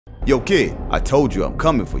Yo kid, I told you I'm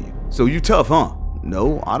coming for you. So you tough, huh?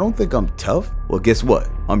 No, I don't think I'm tough. Well, guess what?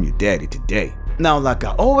 I'm your daddy today. Now, like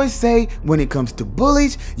I always say, when it comes to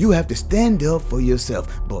bullies, you have to stand up for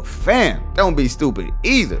yourself. But fam, don't be stupid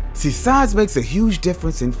either. See, size makes a huge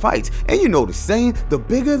difference in fights. And you know the saying, the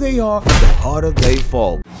bigger they are, the harder they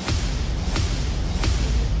fall.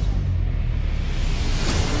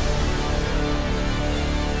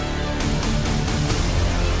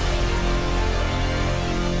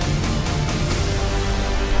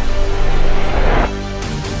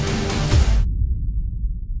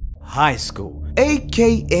 High school,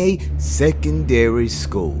 aka secondary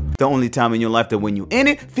school. The only time in your life that when you're in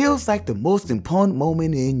it feels like the most important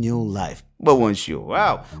moment in your life. But once you're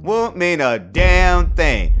out, won't mean a damn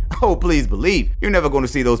thing. Oh, please believe, you're never going to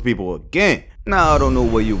see those people again. Now, I don't know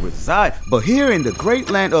where you reside, but here in the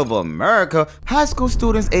great land of America, high school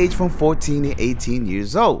students age from 14 to 18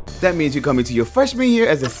 years old. That means you come into your freshman year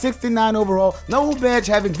as a 69 overall, no badge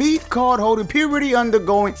having, V card holding, puberty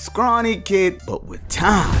undergoing, scrawny kid, but with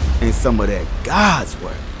time and some of that God's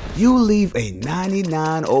work, you leave a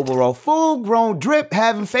 99 overall, full-grown, drip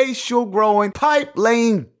having, facial growing, pipe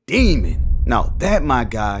laying demon. Now that, my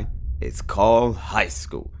guy, is called high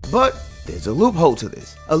school. But there's a loophole to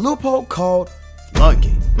this. A loophole called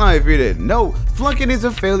flunking. Now, if you didn't know, flunking is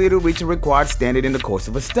a failure to reach a required standard in the course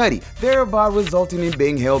of a study, thereby resulting in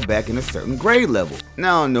being held back in a certain grade level.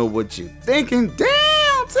 Now, I know what you're thinking.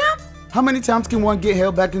 Damn, Tim! How many times can one get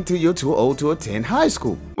held back until you're too old to attend high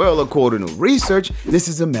school? Well, according to research, this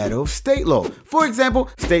is a matter of state law. For example,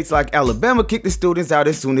 states like Alabama kick the students out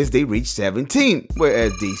as soon as they reach 17,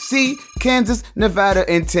 whereas DC, Kansas, Nevada,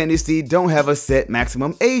 and Tennessee don't have a set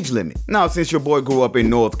maximum age limit. Now, since your boy grew up in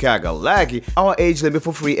North Kakalaki, our age limit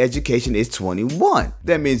for free education is 21.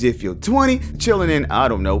 That means if you're 20, chilling in, I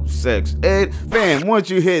don't know, sex ed, fam, once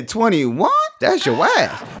you hit 21, that's your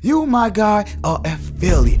ass. You, my guy, are a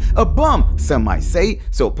failure, a bum, some might say,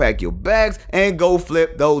 so pack your bags and go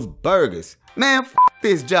flip those burgers. Man, f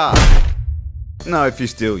this job. Now, if you're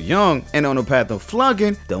still young and on the path of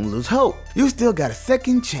flunking, don't lose hope. You still got a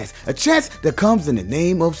second chance, a chance that comes in the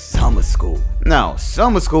name of summer school. Now,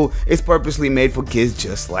 summer school is purposely made for kids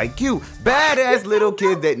just like you, badass little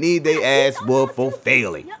kids that need their ass whooped for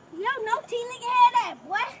failing. Yo, no teen nigga had that,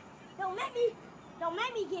 boy. Don't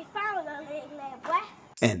make me get fouled on that leg, boy.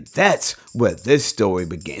 And that's where this story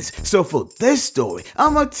begins. So for this story,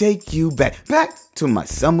 I'ma take you back to my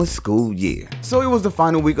summer school year. So it was the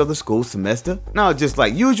final week of the school semester. Now, just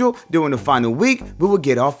like usual, during the final week, we would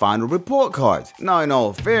get our final report cards. Now, in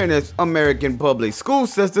all fairness, American public school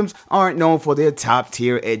systems aren't known for their top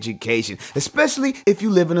tier education, especially if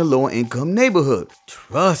you live in a lower income neighborhood.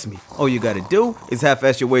 Trust me, all you gotta do is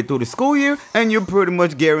half-ass your way through the school year and you're pretty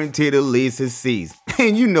much guaranteed at least a C's.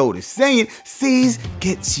 And you know the saying, C's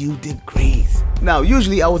gets you degrees. Now,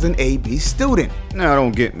 usually I was an AB student. Now,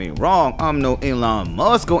 don't get me wrong, I'm no Elon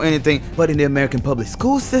Musk or anything, but in the American public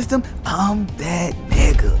school system, I'm that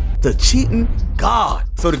nigga, the cheating god.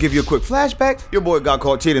 So to give you a quick flashback, your boy got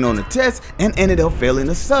caught cheating on the test and ended up failing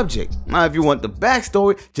the subject. Now, if you want the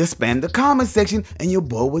backstory, just spam the comment section and your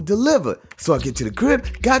boy would deliver. So I get to the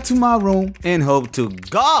crib, got to my room, and hope to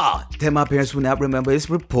God that my parents would not remember this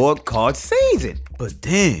report card season. But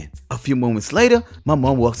then, a few moments later, my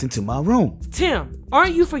mom walks into my room. Tim,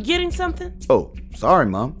 aren't you forgetting something? Oh, sorry,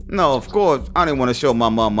 Mom. No, of course, I didn't want to show my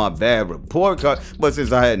mom my bad report card, but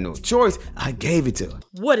since I had no choice, I gave it to her.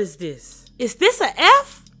 What is this? Is this a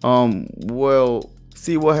F? Well,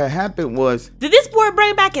 see, what had happened was... Did this boy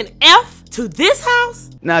bring back an F to this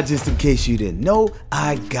house? Now, just in case you didn't know,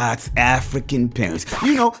 I got African parents.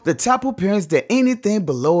 You know, the type of parents that anything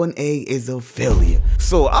below an A is a failure.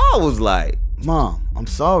 So I was like, Mom, I'm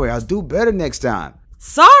sorry, I'll do better next time.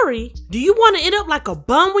 Sorry? Do you want to end up like a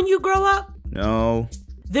bum when you grow up? No.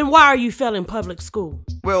 Then why are you failing public school?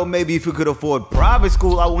 Well, maybe if you could afford private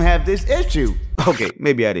school, I won't have this issue. Okay,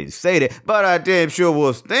 maybe I didn't say that, but I damn sure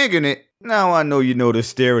was thinking it. Now I know you know the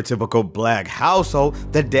stereotypical black household,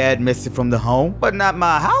 the dad missing from the home, but not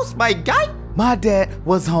my house, my guy. My dad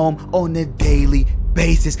was home on a daily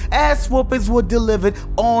basis. Ass whoopings were delivered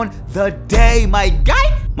on the day, my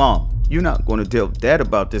guy. Mom, you're not gonna tell Dad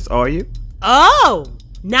about this, are you? Oh,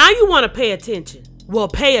 now you want to pay attention. Well,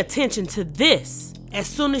 pay attention to this. As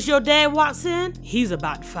soon as your dad walks in, he's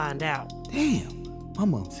about to find out. Damn, my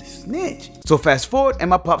mom's a snitch. So fast forward and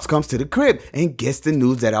my pops comes to the crib and gets the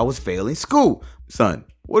news that I was failing school. Son,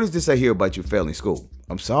 what is this I hear about you failing school?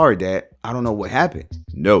 I'm sorry, Dad. I don't know what happened.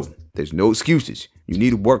 No, there's no excuses. You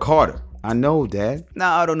need to work harder. I know, Dad.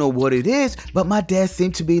 Now, I don't know what it is, but my dad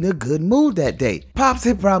seemed to be in a good mood that day. Pops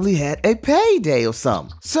had probably had a payday or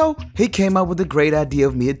something. So, he came up with a great idea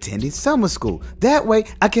of me attending summer school. That way,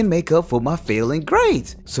 I can make up for my failing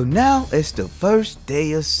grades. So now, it's the first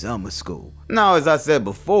day of summer school. Now, as I said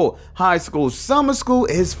before, high school summer school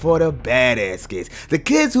is for the badass kids. The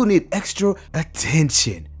kids who need extra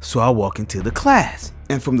attention. So I walk into the class.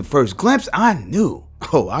 And from the first glimpse, I knew,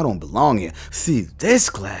 oh, I don't belong here. See, this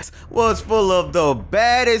class was full of the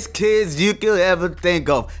baddest kids you could ever think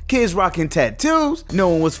of. Kids rocking tattoos. No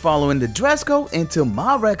one was following the dress code. And to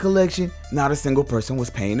my recollection, not a single person was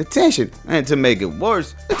paying attention. And to make it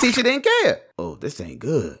worse, the teacher didn't care. Oh, this ain't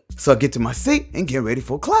good. So I get to my seat and get ready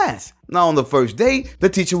for class. Now on the first day, the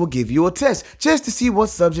teacher will give you a test just to see what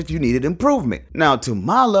subject you needed improvement. Now to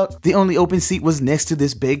my luck, the only open seat was next to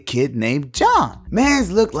this big kid named John.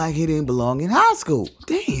 Mans looked like he didn't belong in high school.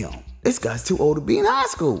 Damn, this guy's too old to be in high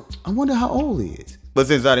school. I wonder how old he is. But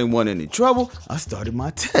since I didn't want any trouble, I started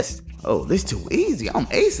my test. Oh, this too easy. I'm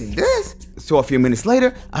acing this. So a few minutes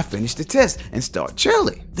later, I finish the test and start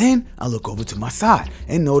chilling. Then I look over to my side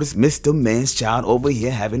and notice Mr. Manschild over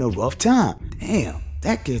here having a rough time. Damn,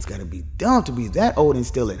 that kid's gotta be dumb to be that old and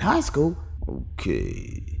still in high school.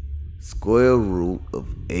 Okay, square root of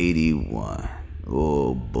 81.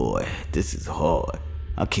 Oh boy, this is hard.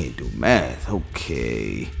 I can't do math.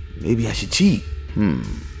 Okay, maybe I should cheat.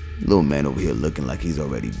 Little man over here looking like he's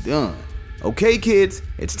already done. Okay, kids,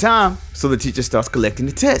 it's time. So the teacher starts collecting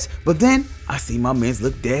the test. But then I see my mans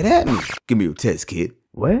look dead at me. Give me your test, kid.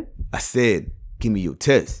 What? I said, give me your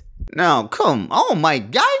test. Now, come on, my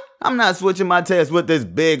guy. I'm not switching my test with this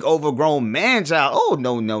big overgrown man child. Oh,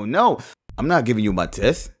 no, no, no. I'm not giving you my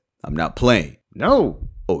test. I'm not playing. No.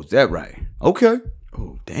 Oh, is that right? Okay.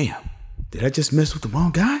 Oh, damn. Did I just mess with the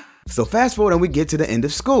wrong guy? So fast forward and we get to the end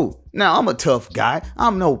of school. Now, I'm a tough guy.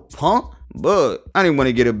 I'm no punk. But I didn't want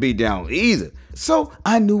to get a beat down either. So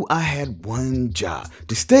I knew I had one job,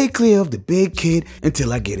 to stay clear of the big kid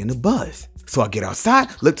until I get in the bus. So I get outside,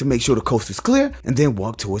 look to make sure the coast is clear, and then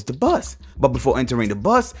walk towards the bus. But before entering the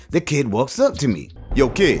bus, the kid walks up to me. Yo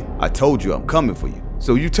kid, I told you I'm coming for you.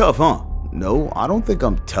 So you tough, huh? No, I don't think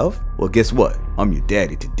I'm tough. Well, guess what? I'm your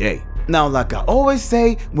daddy today. Now, like I always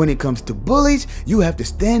say, when it comes to bullies, you have to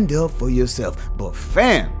stand up for yourself. But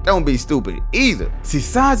fam, don't be stupid either. See,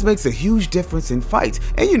 size makes a huge difference in fights.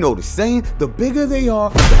 And you know the saying, the bigger they are,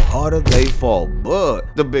 the harder they fall.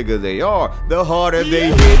 But the bigger they are, the harder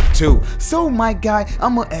they hit too. So my guy,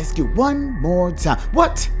 I'm gonna ask you one more time.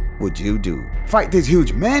 What would you do? Fight this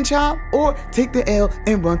huge man child or take the L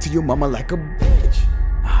and run to your mama like a bitch?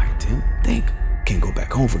 Alright, Tim, think. Can't go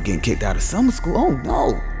back home for getting kicked out of summer school. Oh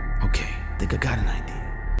no. Okay, I think I got an idea.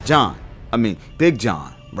 Big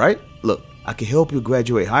John, right? Look, I can help you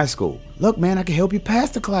graduate high school. Look, man, I can help you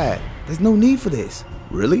pass the class. There's no need for this.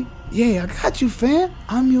 Really? Yeah, I got you, fam.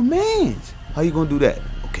 I'm your mans. How you gonna do that?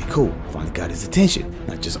 Okay, cool. Finally got his attention.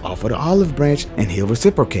 Now just offer the olive branch and he'll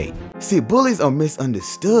reciprocate. See, bullies are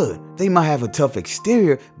misunderstood. They might have a tough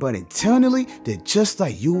exterior, but internally, they're just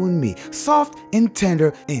like you and me. Soft and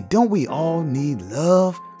tender, and don't we all need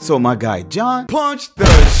love? So my guy John punched the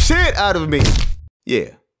shit out of me.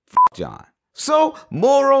 Yeah, f John. So,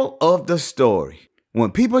 moral of the story. When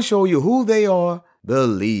people show you who they are,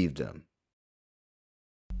 believe them.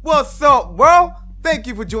 What's up, world? Thank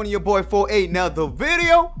you for joining your boy for another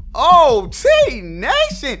video. Oh,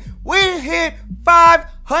 T-Nation, we hit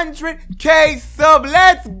 500K sub.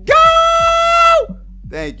 Let's go!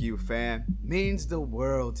 Thank you, fam. Means the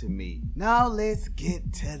world to me. Now let's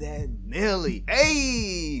get to that milli.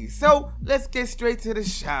 Hey, so let's get straight to the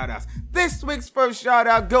shout-outs. This week's first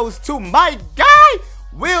shout-out goes to my guy,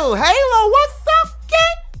 Will Halo. What's up,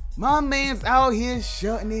 kid? My man's out here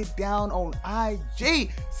shutting it down on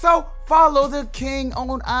IG. So follow the king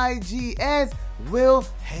on IG as Will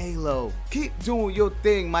Halo. Keep doing your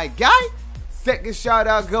thing, my guy. Second shout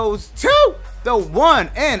out goes to the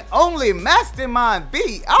one and only Mastermind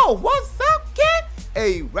B. Oh, what's up, kid?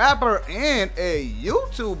 A rapper and a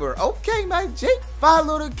YouTuber. Okay, my G.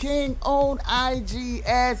 Follow the king on IG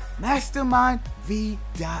as Mastermind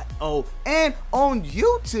V.O. and on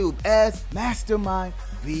YouTube as Mastermind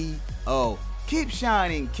V.O. Keep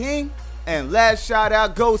shining, king. And last shout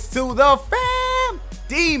out goes to the fam,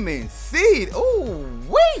 Demon Seed. Ooh,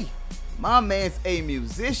 wee. My man's a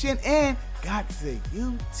musician and got a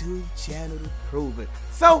YouTube channel to prove it.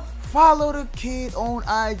 So follow the kid on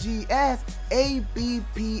IG as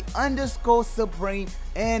ABP_Supreme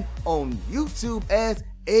and on YouTube as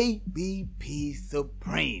ABP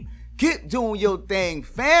Supreme. Keep doing your thing,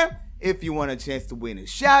 fam. If you want a chance to win a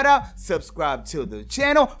shout out, subscribe to the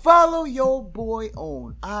channel, follow your boy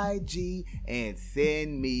on IG, and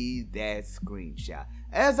send me that screenshot.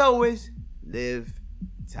 As always, live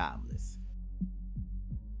timeless.